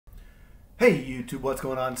Hey YouTube, what's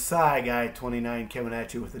going on? Cy Guy 29 coming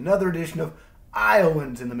at you with another edition of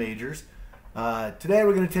Iowans in the Majors. Today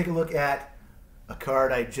we're going to take a look at a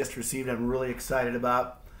card I just received. I'm really excited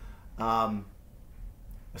about,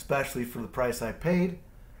 especially for the price I paid.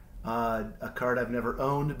 A card I've never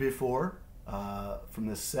owned before from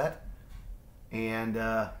this set, and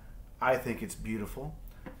I think it's beautiful.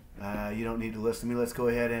 You don't need to listen to me. Let's go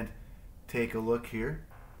ahead and take a look here.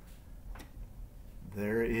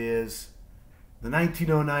 There is the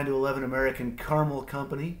 1909-11 American Caramel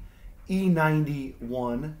Company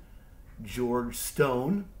E91 George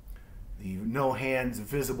Stone, the no hands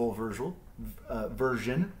visible version.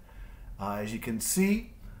 As you can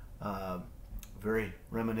see, very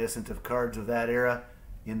reminiscent of cards of that era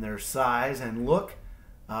in their size and look.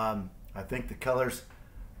 I think the colors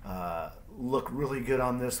look really good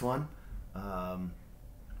on this one.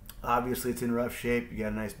 Obviously it's in rough shape. You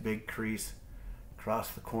got a nice big crease across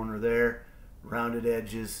the corner there, rounded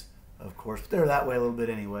edges, of course, but they're that way a little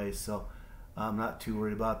bit anyway, so I'm not too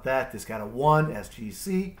worried about that. This got a 1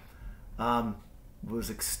 SGC.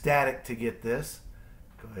 Was ecstatic to get this.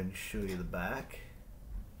 Go ahead and show you the back.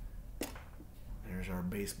 There's our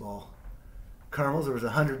baseball caramels. There was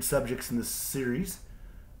 100 subjects in this series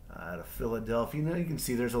out of Philadelphia. Now you can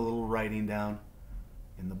see there's a little writing down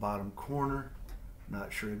in the bottom corner.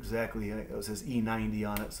 Not sure exactly. It says E90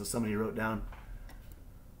 on it, so somebody wrote down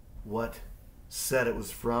what set it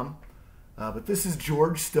was from. But this is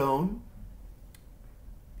George Stone.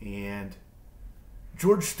 And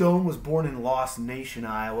George Stone was born in Lost Nation,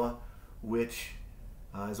 Iowa, which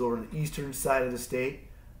is over on the eastern side of the state,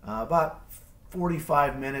 about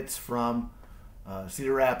 45 minutes from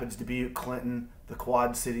Cedar Rapids, Dubuque, Clinton, the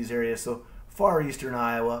Quad Cities area, so far eastern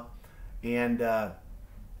Iowa. And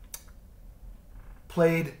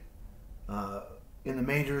played in the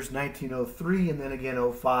majors 1903 and then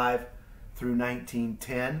again 05 through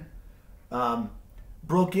 1910.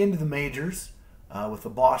 Broke into the majors with the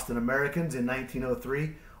Boston Americans in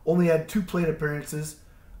 1903. Only had 2 plate appearances,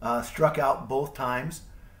 struck out both times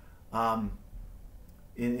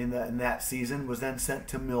in that season. Was then sent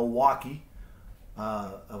to Milwaukee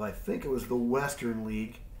of, I think it was the Western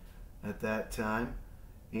League at that time.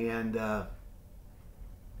 And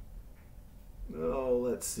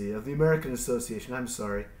let's see, of the American Association. I'm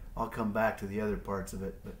sorry, I'll come back to the other parts of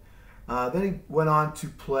it. But then he went on to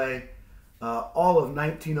play all of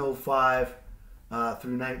 1905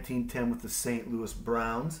 through 1910 with the St. Louis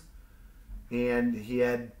Browns, and he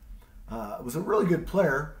had was a really good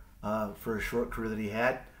player for a short career that he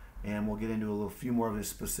had, and we'll get into a few more of his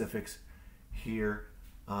specifics here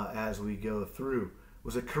as we go through.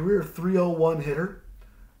 Was a career .301 hitter.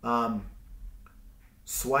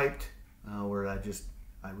 Swiped. Where I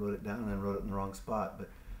wrote it down and then wrote it in the wrong spot. But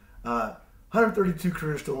 132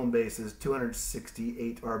 career stolen bases,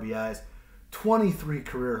 268 RBIs, 23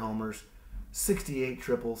 career homers, 68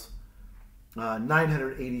 triples,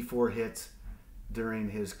 984 hits during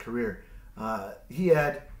his career. He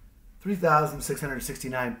had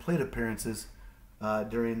 3,669 plate appearances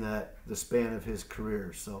during the span of his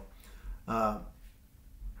career. So not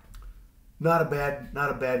a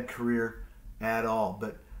bad career at all.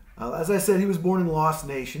 But as I said, he was born in Lost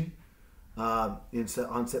Nation on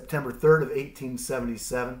September 3rd of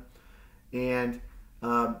 1877, and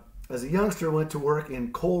as a youngster went to work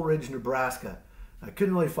in Coleridge, Nebraska. I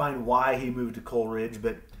couldn't really find why he moved to Coleridge,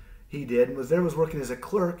 but he did, and was working as a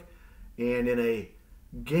clerk, and in a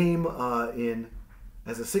game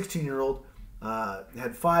as a 16-year-old,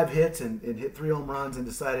 had 5 hits and hit 3 home runs, and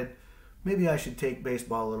decided maybe I should take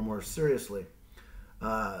baseball a little more seriously.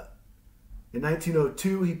 In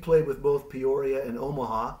 1902, he played with both Peoria and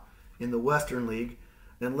Omaha in the Western League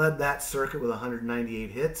and led that circuit with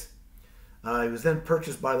 198 hits. He was then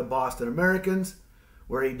purchased by the Boston Americans,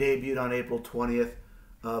 where he debuted on April 20th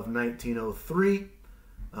of 1903.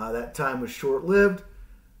 That time was short-lived,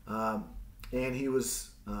 and he was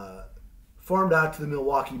farmed out to the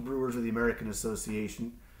Milwaukee Brewers of the American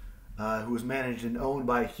Association, who was managed and owned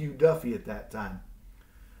by Hugh Duffy at that time.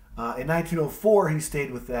 In 1904, he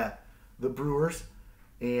stayed with the Brewers,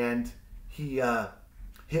 and he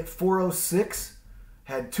hit .406,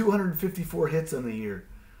 had 254 hits on the year.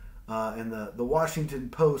 And the Washington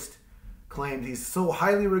Post claimed he's so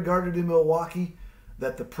highly regarded in Milwaukee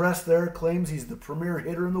that the press there claims he's the premier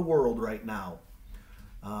hitter in the world right now.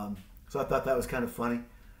 So I thought that was kind of funny.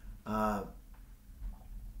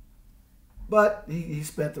 But he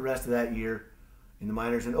spent the rest of that year in the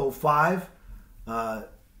minors. In 05,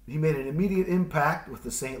 he made an immediate impact with the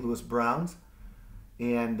St. Louis Browns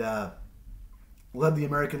and led the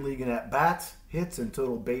American League in at-bats, hits, and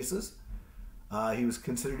total bases. He was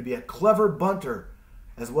considered to be a clever bunter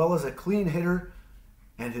as well as a clean hitter,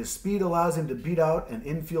 and his speed allows him to beat out an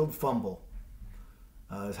infield fumble,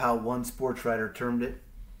 is how one sports writer termed it.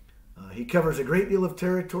 He covers a great deal of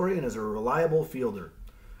territory and is a reliable fielder.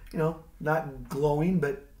 You know, not glowing,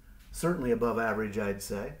 but certainly above average, I'd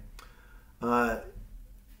say.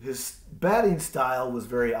 His batting style was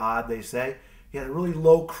very odd, they say. He had a really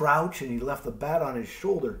low crouch and he left the bat on his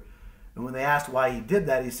shoulder. And when they asked why he did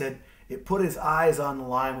that, he said it put his eyes on the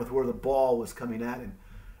line with where the ball was coming at him.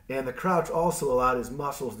 And the crouch also allowed his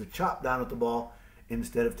muscles to chop down at the ball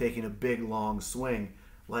instead of taking a big, long swing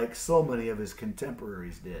like so many of his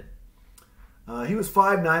contemporaries did. He was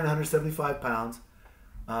 5'9", 175 pounds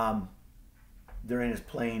during his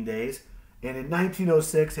playing days. And in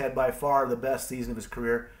 1906 had by far the best season of his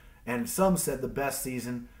career. And some said the best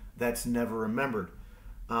season that's never remembered.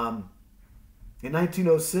 In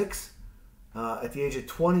 1906, at the age of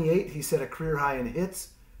 28, he set a career high in hits,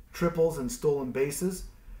 triples, and stolen bases.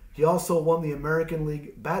 He also won the American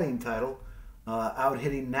League batting title,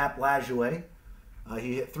 out-hitting Nap Lajoie.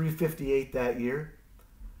 He hit .358 that year.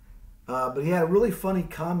 But he had a really funny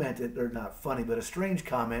comment, or not funny, but a strange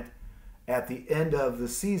comment at the end of the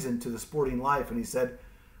season to the Sporting Life. And he said,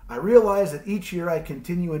 "I realize that each year I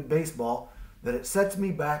continue in baseball, that it sets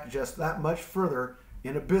me back just that much further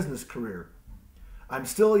in a business career. I'm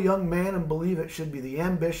still a young man and believe it should be the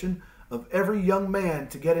ambition of every young man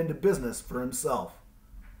to get into business for himself.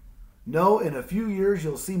 No, in a few years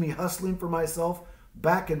you'll see me hustling for myself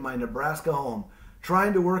back in my Nebraska home,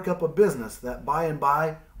 trying to work up a business that by and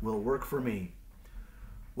by will work for me."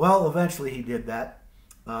 Well, eventually he did that.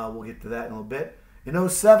 We'll get to that in a little bit. In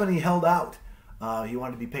 2007, he held out. He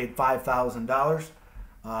wanted to be paid $5,000,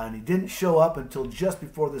 and he didn't show up until just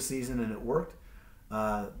before the season, and it worked.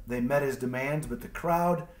 They met his demands, but the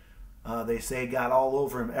crowd, they say, got all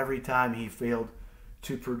over him every time he failed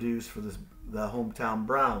to produce for the hometown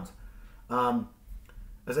Browns.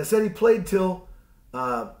 As I said, he played till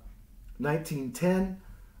 1910,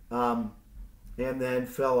 and then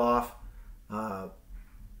fell off.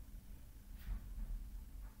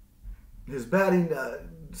 His batting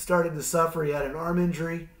started to suffer. He had an arm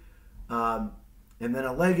injury, and then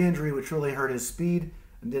a leg injury, which really hurt his speed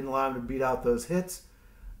and didn't allow him to beat out those hits.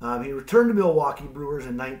 He returned to Milwaukee Brewers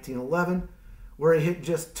in 1911, where he hit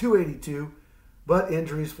just .282, but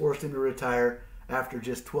injuries forced him to retire after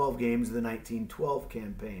just 12 games of the 1912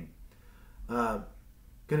 campaign. Going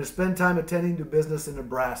to spend time attending to business in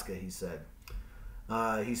Nebraska, he said.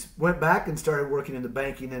 He went back and started working in the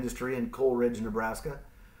banking industry in Coleridge, Nebraska.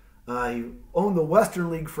 He owned the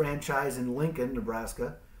Western League franchise in Lincoln,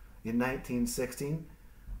 Nebraska in 1916.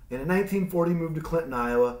 And in 1940 moved to Clinton,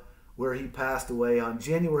 Iowa, where he passed away on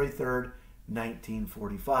January 3rd,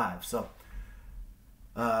 1945. So,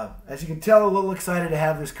 as you can tell, a little excited to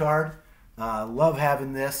have this card. Love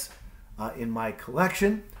having this in my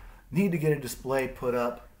collection. Need to get a display put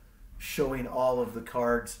up showing all of the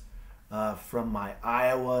cards from my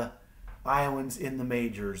Iowans in the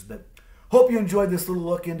majors. But hope you enjoyed this little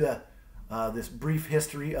look into this brief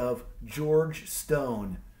history of George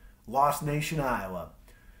Stone, Lost Nation, Iowa.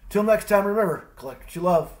 Till next time, remember, collect what you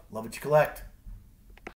love what you collect.